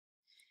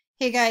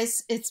Hey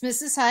guys, it's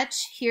Mrs.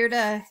 Hutch here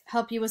to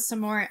help you with some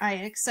more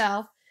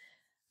IXL.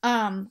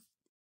 Um,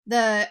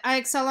 the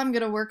IXL I'm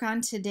going to work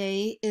on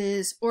today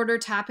is order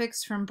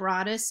topics from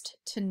broadest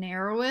to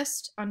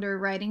narrowest under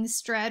writing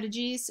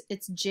strategies.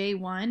 It's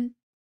J.1.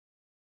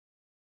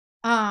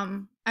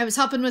 I was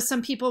helping with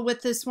some people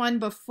with this one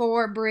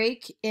before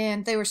break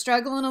and they were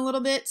struggling a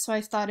little bit, so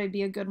I thought it'd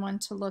be a good one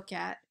to look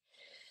at.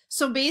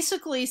 So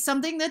basically,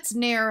 something that's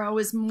narrow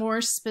is more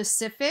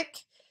specific.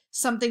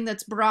 Something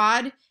that's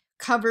broad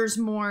covers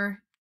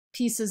more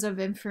pieces of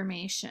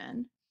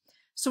information.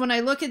 So when I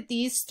look at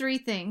these three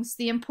things,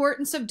 the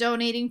importance of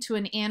donating to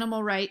an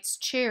animal rights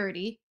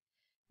charity,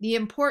 the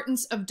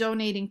importance of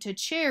donating to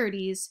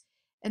charities,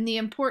 and the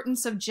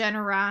importance of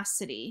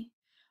generosity.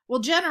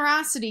 Well,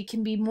 generosity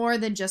can be more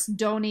than just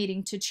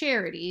donating to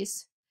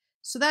charities,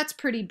 so that's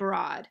pretty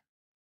broad.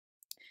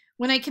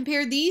 When I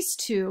compare these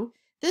two,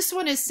 this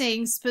one is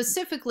saying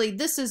specifically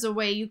this is a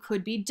way you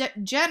could be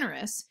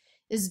generous,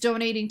 is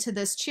donating to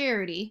this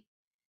charity.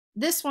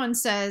 This one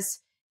says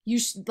you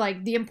should,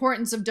 like, the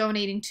importance of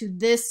donating to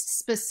this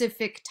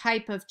specific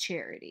type of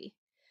charity.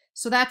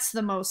 So that's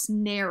the most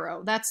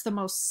narrow, that's the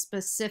most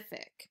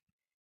specific.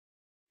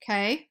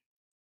 Okay?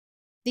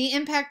 The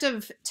impact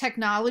of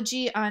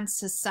technology on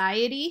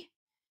society,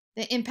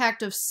 the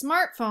impact of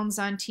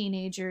smartphones on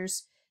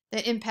teenagers,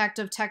 the impact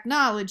of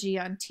technology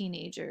on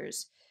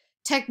teenagers.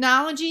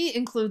 Technology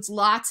includes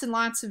lots and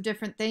lots of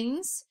different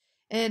things,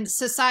 and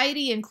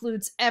society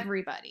includes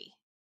everybody.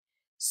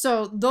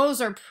 So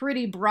those are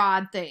pretty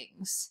broad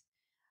things.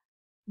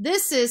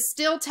 This is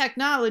still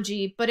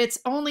technology, but it's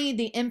only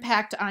the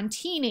impact on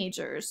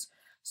teenagers.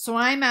 So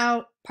I'm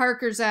out,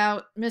 Parker's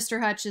out,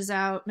 Mr. Hutch is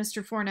out,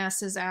 Mr.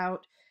 Forness is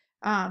out,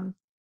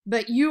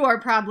 but you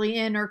are probably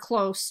in or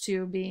close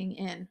to being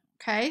in,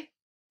 okay?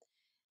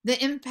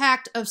 The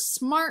impact of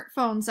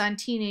smartphones on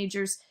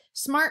teenagers.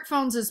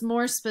 Smartphones is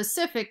more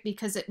specific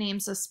because it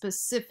names a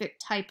specific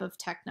type of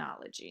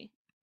technology.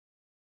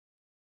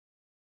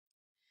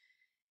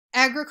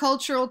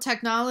 Agricultural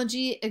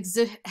technology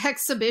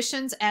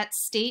exhibitions at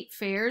state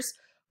fairs.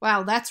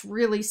 Wow, that's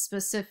really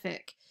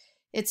specific.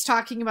 It's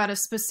talking about a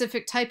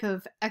specific type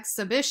of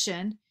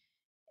exhibition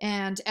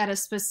and at a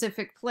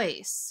specific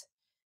place.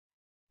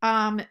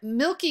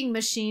 Milking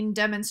machine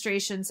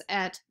demonstrations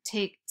at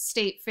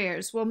state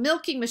fairs. Well,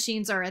 milking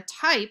machines are a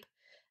type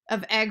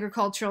of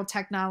agricultural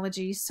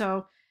technology,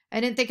 so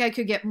I didn't think I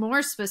could get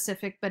more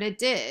specific, but it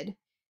did.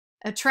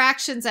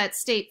 Attractions at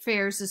state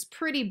fairs is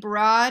pretty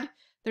broad.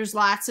 There's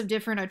lots of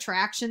different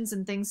attractions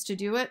and things to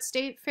do at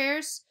state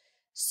fairs.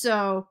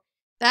 So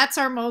that's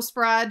our most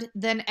broad.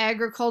 Then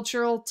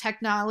agricultural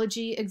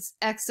technology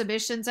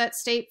exhibitions at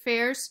state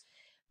fairs.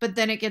 But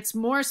then it gets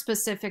more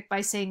specific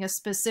by saying a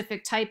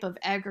specific type of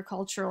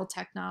agricultural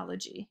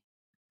technology.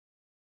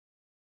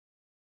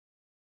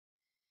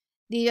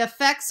 The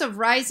effects of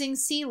rising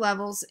sea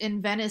levels in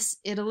Venice,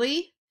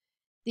 Italy.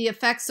 The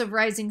effects of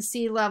rising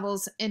sea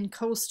levels in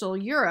coastal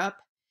Europe.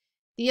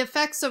 The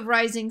effects of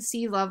rising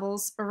sea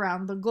levels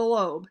around the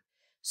globe.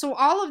 So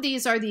all of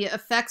these are the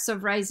effects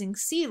of rising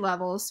sea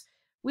levels.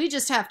 We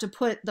just have to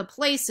put the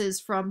places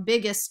from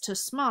biggest to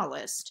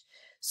smallest.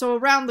 So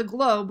around the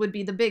globe would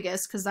be the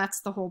biggest because that's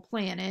the whole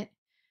planet.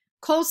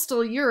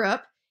 Coastal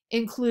Europe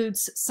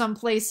includes some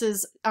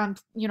places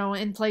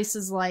in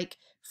places like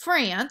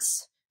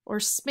France or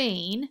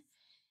Spain.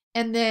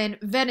 And then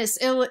Venice,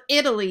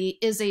 Italy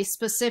is a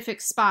specific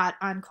spot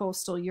on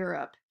coastal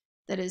Europe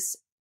that is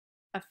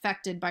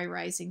affected by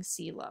rising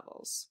sea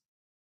levels.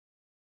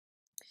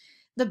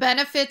 The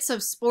benefits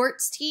of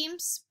sports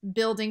teams,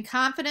 building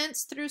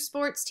confidence through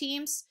sports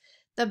teams,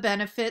 the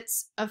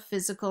benefits of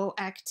physical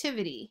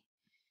activity.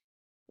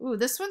 Ooh,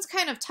 this one's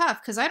kind of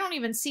tough because I don't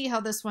even see how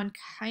this one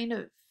kind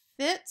of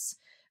fits,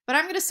 but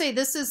I'm going to say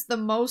this is the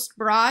most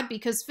broad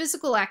because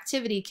physical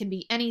activity can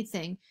be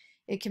anything.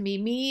 It can be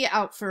me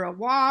out for a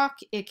walk.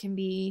 It can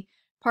be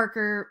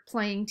Parker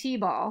playing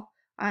t-ball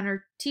on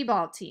her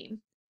t-ball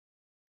team.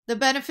 The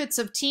benefits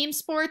of team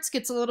sports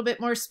gets a little bit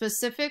more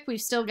specific.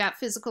 We've still got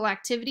physical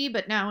activity,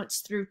 but now it's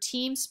through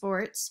team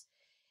sports.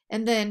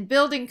 And then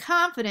building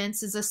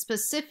confidence is a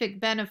specific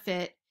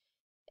benefit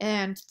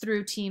and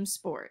through team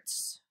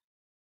sports.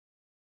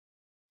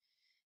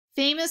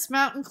 Famous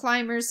mountain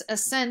climbers'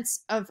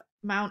 ascents of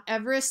Mount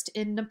Everest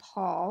in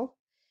Nepal.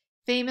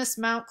 Famous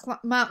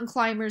mountain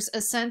climbers'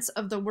 ascents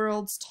of the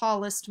world's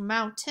tallest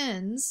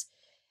mountains.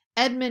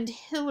 Edmund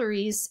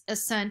Hillary's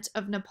ascent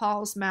of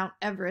Nepal's Mount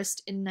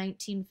Everest in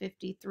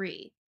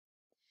 1953.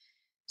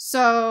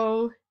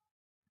 So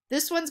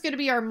this one's going to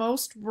be our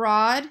most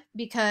broad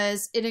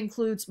because it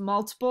includes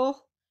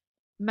multiple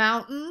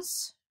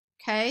mountains,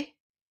 okay?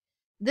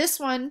 This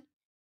one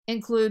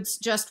includes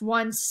just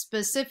one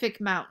specific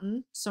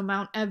mountain, so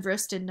Mount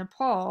Everest in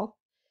Nepal.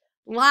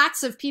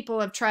 Lots of people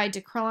have tried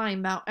to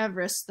climb Mount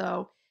Everest,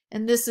 though,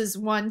 and this is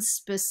one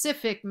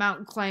specific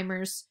mountain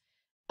climber's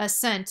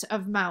ascent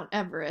of Mount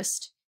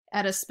Everest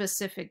at a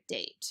specific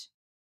date.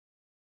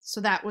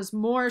 So that was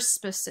more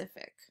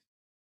specific.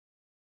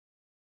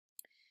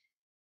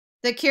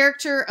 The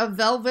character of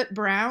Velvet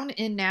Brown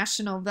in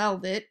National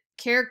Velvet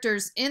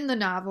characters in the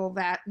novel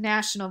that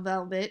National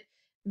Velvet,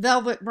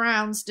 Velvet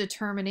Brown's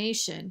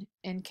determination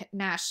in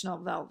National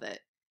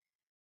Velvet.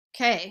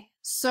 Okay,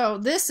 so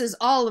this is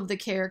all of the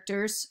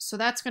characters, so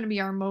that's going to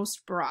be our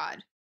most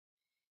broad.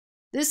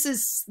 This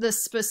is the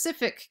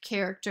specific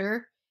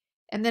character,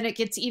 and then it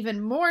gets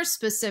even more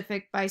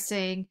specific by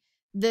saying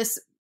this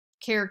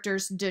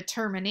character's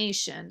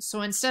determination.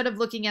 So instead of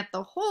looking at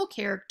the whole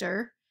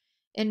character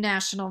in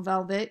National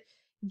Velvet,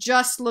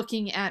 just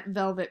looking at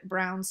Velvet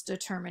Brown's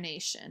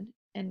determination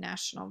in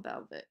National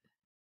Velvet.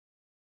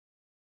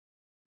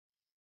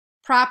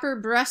 Proper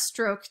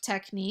breaststroke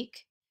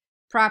technique,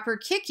 proper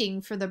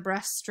kicking for the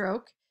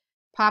breaststroke,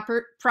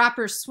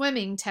 proper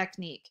swimming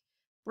technique.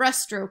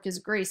 Breaststroke is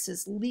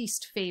Grace's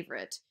least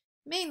favorite,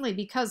 mainly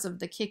because of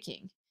the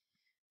kicking.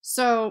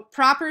 So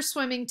proper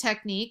swimming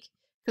technique,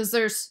 because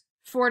there's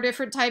 4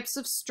 different types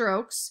of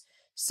strokes.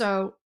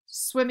 So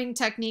swimming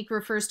technique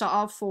refers to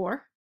all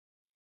 4.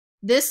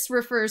 This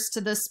refers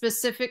to the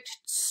specific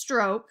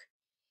stroke,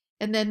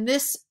 and then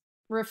this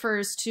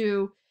refers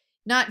to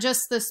not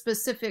just the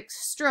specific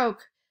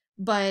stroke,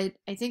 but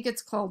I think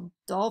it's called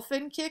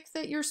dolphin kick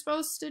that you're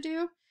supposed to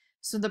do.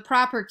 So the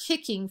proper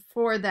kicking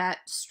for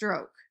that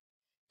stroke,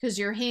 because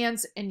your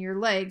hands and your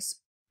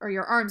legs, or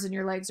your arms and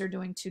your legs, are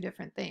doing 2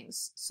 different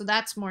things. So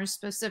that's more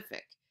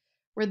specific,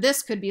 where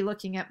this could be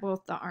looking at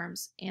both the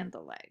arms and the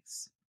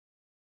legs.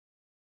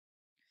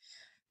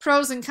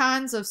 Pros and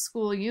cons of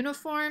school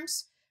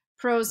uniforms.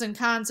 Pros and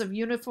cons of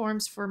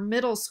uniforms for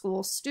middle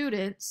school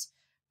students.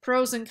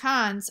 Pros and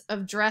cons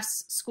of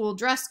school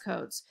dress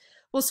codes.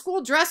 Well,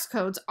 school dress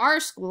codes, our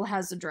school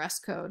has a dress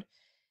code.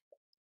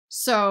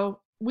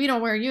 So we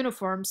don't wear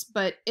uniforms,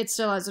 but it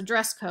still has a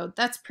dress code.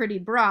 That's pretty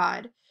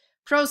broad.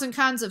 Pros and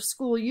cons of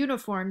school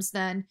uniforms,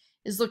 then,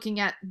 is looking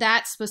at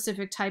that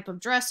specific type of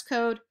dress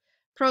code.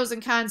 Pros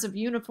and cons of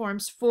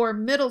uniforms for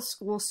middle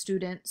school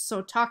students,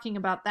 so talking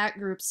about that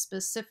group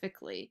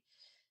specifically.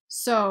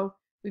 So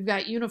we've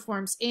got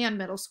uniforms and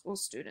middle school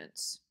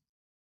students.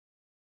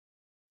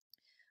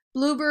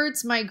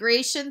 Bluebirds'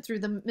 migration through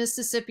the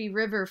Mississippi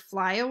River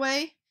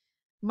flyaway.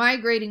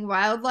 Migrating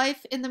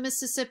wildlife in the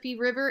Mississippi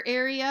River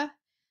area.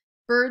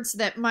 Birds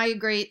that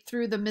migrate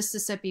through the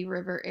Mississippi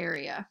River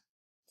area.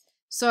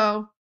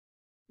 So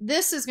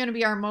this is going to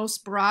be our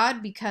most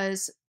broad,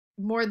 because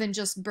more than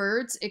just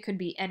birds, it could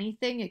be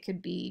anything. It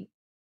could be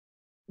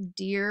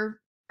deer,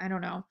 I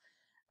don't know.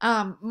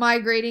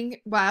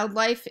 Migrating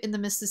wildlife in the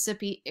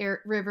Mississippi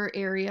River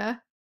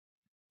area.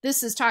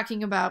 This is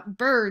talking about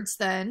birds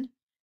then,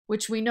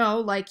 which we know,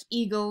 like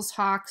eagles,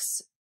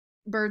 hawks,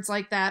 birds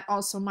like that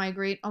also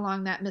migrate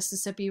along that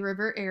Mississippi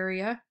River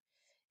area.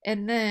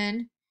 And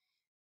then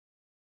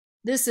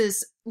this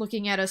is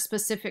looking at a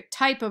specific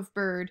type of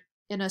bird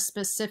in a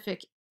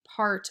specific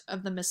part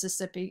of the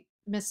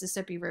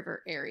Mississippi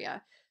River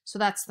area. So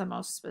that's the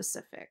most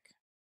specific.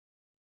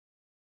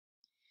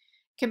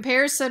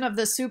 Comparison of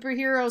the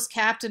superheroes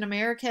Captain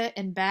America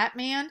and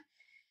Batman.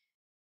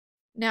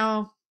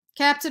 Now,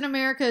 Captain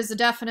America is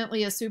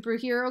definitely a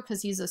superhero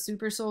because he's a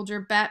super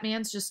soldier.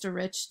 Batman's just a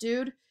rich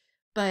dude,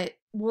 but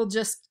we'll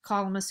just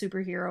call him a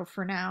superhero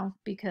for now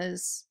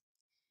because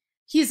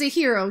he's a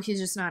hero. He's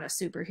just not a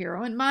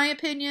superhero, in my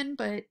opinion,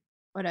 but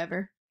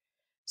whatever.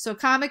 So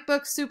comic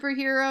book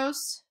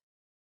superheroes.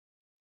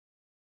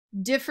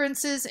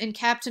 Differences in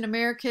Captain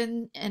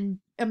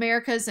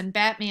America's and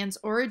Batman's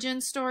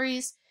origin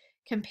stories.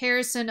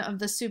 Comparison of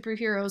the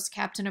superheroes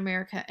Captain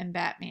America and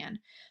Batman.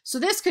 So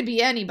this could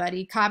be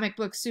anybody. Comic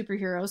book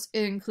superheroes.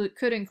 It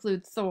could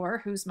include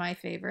Thor, who's my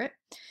favorite.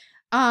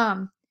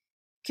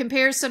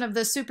 Comparison of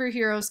the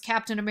superheroes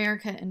Captain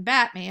America and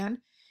Batman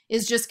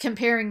is just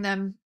comparing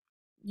them,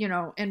 you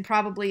know, and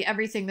probably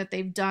everything that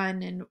they've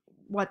done and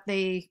what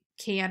they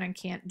can and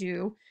can't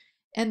do.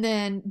 And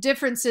then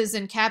differences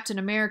in Captain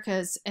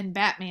America's and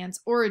Batman's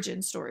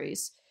origin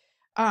stories,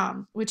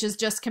 which is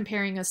just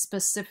comparing a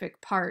specific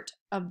part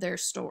of their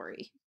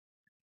story.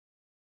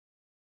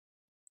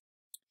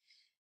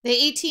 The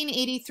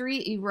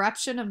 1883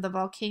 eruption of the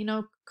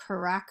volcano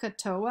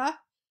Krakatoa.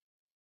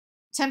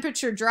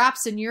 Temperature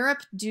drops in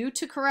Europe due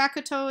to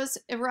Krakatoa's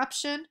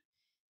eruption.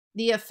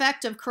 The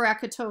effect of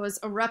Krakatoa's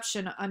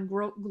eruption on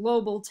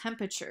global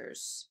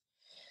temperatures.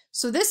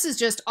 So this is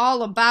just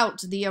all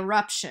about the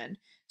eruption.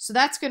 So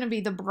that's going to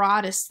be the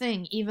broadest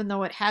thing, even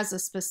though it has a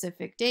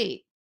specific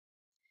date.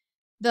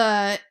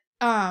 The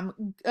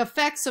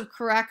effects of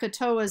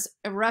Krakatoa's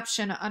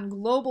eruption on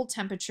global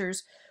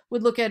temperatures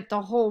would look at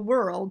the whole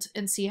world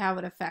and see how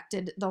it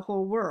affected the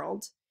whole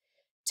world.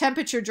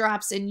 Temperature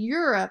drops in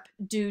Europe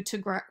due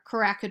to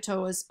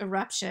Krakatoa's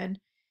eruption.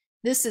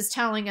 This is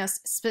telling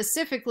us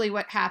specifically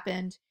what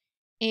happened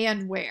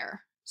and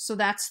where. So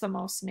that's the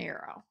most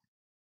narrow.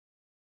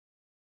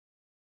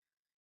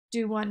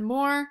 Do one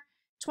more.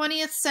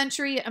 20th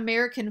century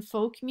American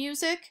folk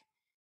music.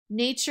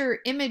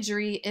 Nature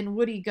imagery in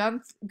Woody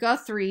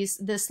Guthrie's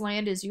This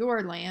Land Is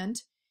Your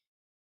Land.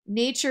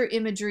 Nature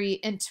imagery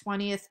in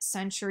 20th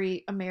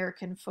century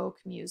American folk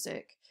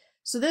music.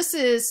 So this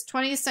is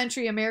 20th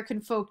century American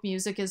folk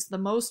music is the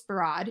most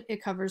broad.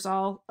 It covers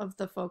all of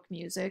the folk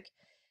music.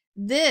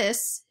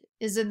 This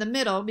is in the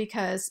middle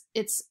because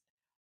it's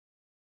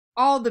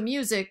all the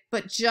music,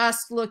 but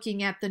just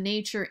looking at the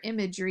nature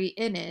imagery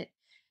in it.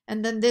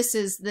 And then this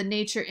is the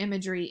nature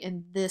imagery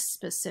in this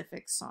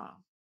specific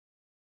song.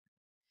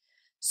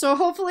 So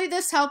hopefully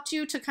this helped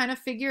you to kind of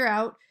figure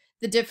out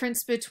the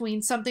difference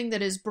between something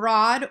that is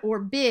broad or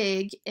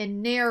big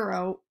and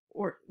narrow,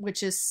 or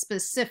which is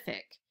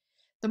specific.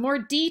 The more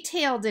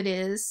detailed it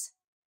is,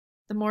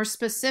 the more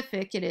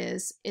specific it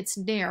is, it's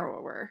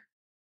narrower.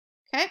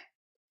 Okay?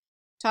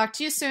 Talk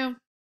to you soon.